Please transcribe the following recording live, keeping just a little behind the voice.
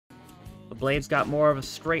The blade's got more of a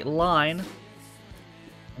straight line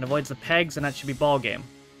and avoids the pegs, and that should be ball game.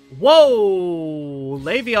 Whoa!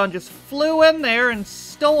 Le'Veon just flew in there and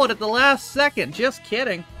stole it at the last second. Just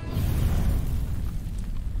kidding.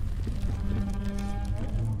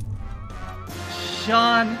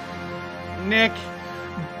 Sean, Nick,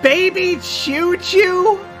 Baby Choo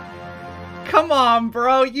Choo? Come on,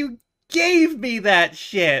 bro. You gave me that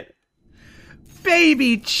shit.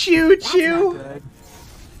 Baby Choo Choo? That's not good.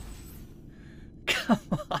 Come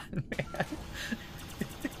on, man.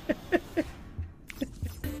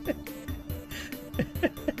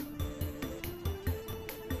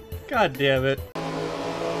 God damn it.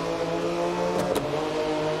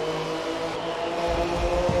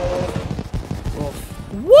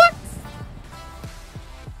 What?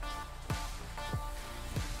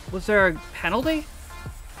 Was there a penalty?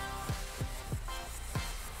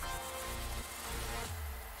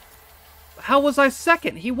 How was I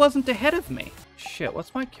second? He wasn't ahead of me. Shit,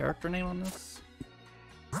 what's my character name on this?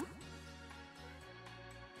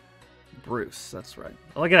 Bruce, that's right.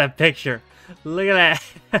 Look at that picture. Look at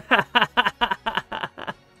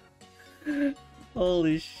that.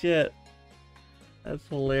 Holy shit. That's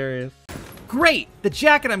hilarious. Great! The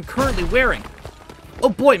jacket I'm currently wearing. Oh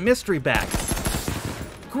boy, mystery bag.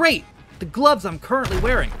 Great! The gloves I'm currently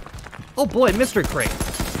wearing. Oh boy, mystery crate.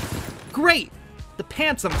 Great! The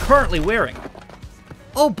pants I'm currently wearing.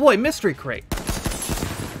 Oh boy, mystery crate.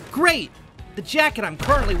 Great! The jacket I'm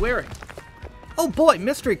currently wearing. Oh boy,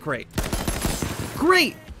 mystery crate.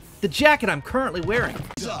 Great! The jacket I'm currently wearing.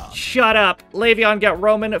 Shut up. Le'Veon got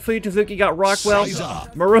Roman. Fuyusuzuki got Rockwell.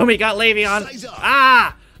 Marumi got Le'Veon.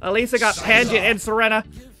 Ah! Elisa got Panjit and Serena.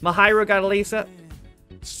 Mahiru got Elisa.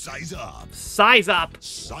 Size up. Size up.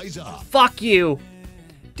 Size up. Fuck you.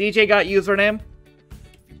 DJ got username.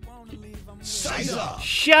 Size up.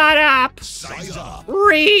 Shut up. Size up.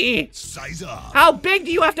 Size up. How big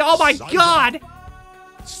do you have to? Oh my god.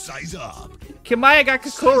 Size up. Kimaya got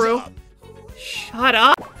Kakuru. Shut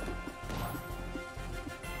up.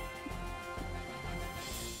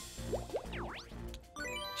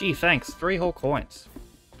 Gee, thanks. 3 whole coins.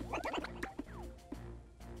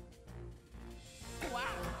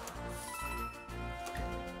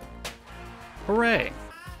 Hooray.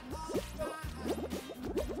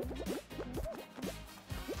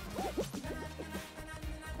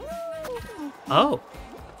 Oh.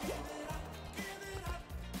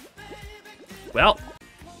 Well.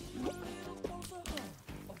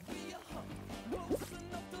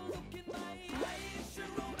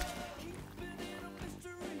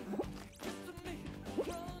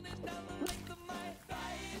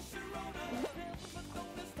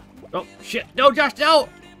 Oh, shit. No, Josh, no!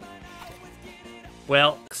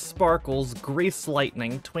 Well, Sparkles, Grease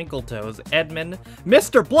Lightning, Twinkle Toes, Edmund,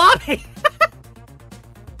 Mr. Blobby!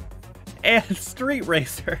 And Street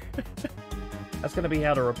Racer. That's gonna be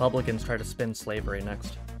how the Republicans try to spin slavery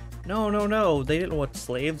next. No, no, no. They didn't want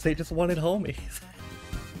slaves. They just wanted homies.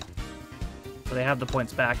 So they have the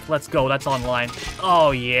points back. Let's go. That's online.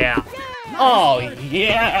 Oh, yeah. Oh,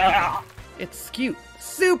 yeah. It's cute.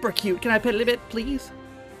 Super cute. Can I pet a little bit, please?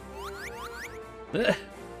 Ugh.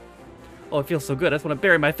 Oh, it feels so good. I just want to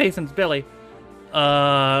bury my face in its belly.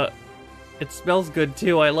 It smells good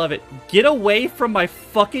too. I love it. Get away from my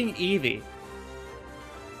fucking Eevee.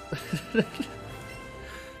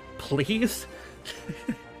 Please?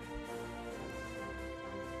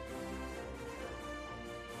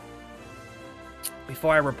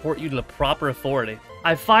 Before I report you to the proper authority.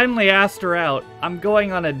 I finally asked her out. I'm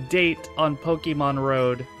going on a date on Pokemon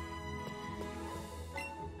Road.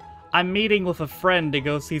 I'm meeting with a friend to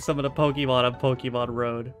go see some of the Pokemon on Pokemon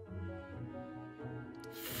Road.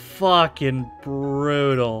 Fucking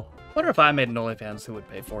brutal. Wonder if I made an OnlyFans, who would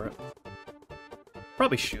pay for it?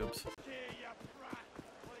 Probably Shoobs.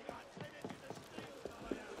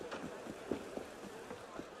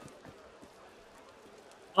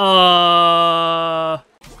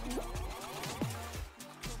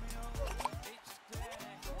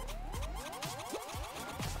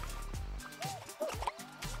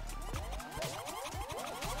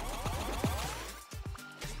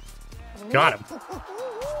 Got him.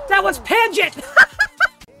 That was Panjit!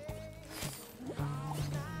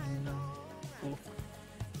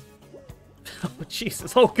 Oh,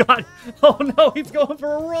 Jesus. Oh, God. Oh, no. He's going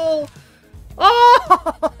for a roll.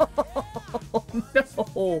 Oh,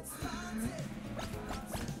 no.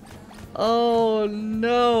 Oh,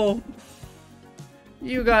 no.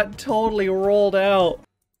 You got totally rolled out.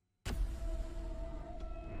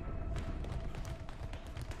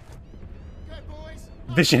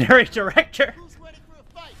 Visionary director. Who's ready for a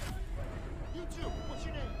fight? You two, what's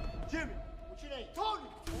your name? Jimmy. What's your name? Tony.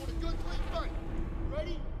 I want a good clean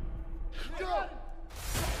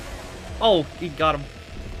Oh, he got him.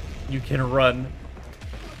 You can run.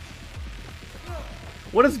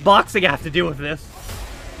 What does boxing have to do with this?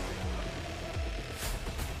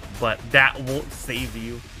 But that won't save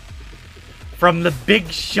you from the big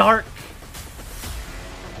shark.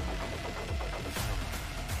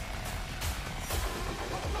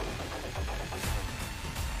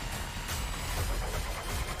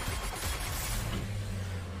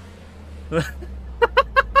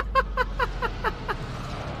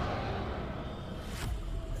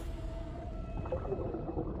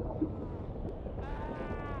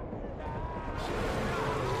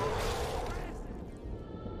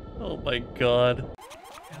 Oh my god.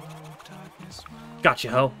 Gotcha,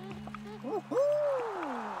 ho.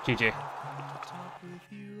 GG.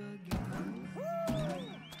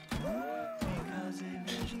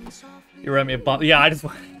 You ran me a bomb. Yeah,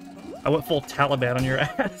 I went full Taliban on your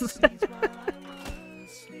ass.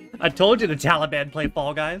 I told you the Taliban play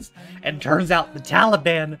Fall Guys, and turns out the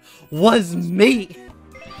Taliban was me.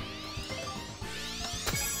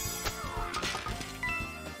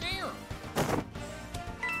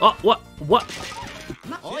 Oh, what? What?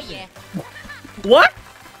 Oh, yeah. What?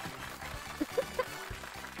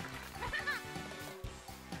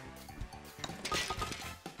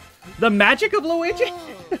 The magic of Luigi?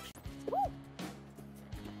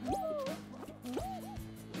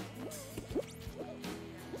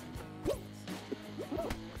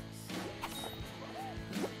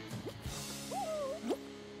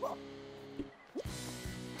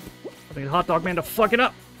 I need Hot Dog Man to fuck it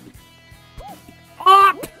up.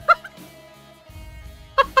 Oh!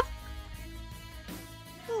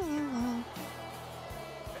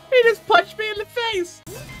 He just punched me in the face!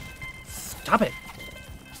 Stop it.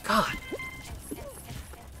 God.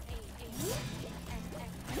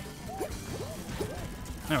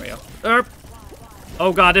 There we go.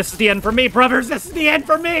 Oh god, this is the end for me, brothers! This is the end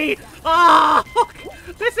for me! Ah! Oh,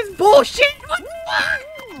 this is bullshit! What the fuck?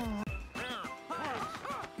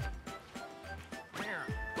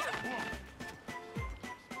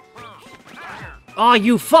 Oh,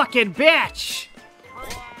 you fucking bitch!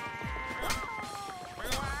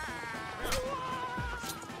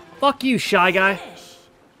 Fuck you, Shy Guy.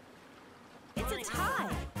 It's a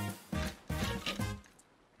tie.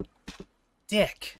 Dick.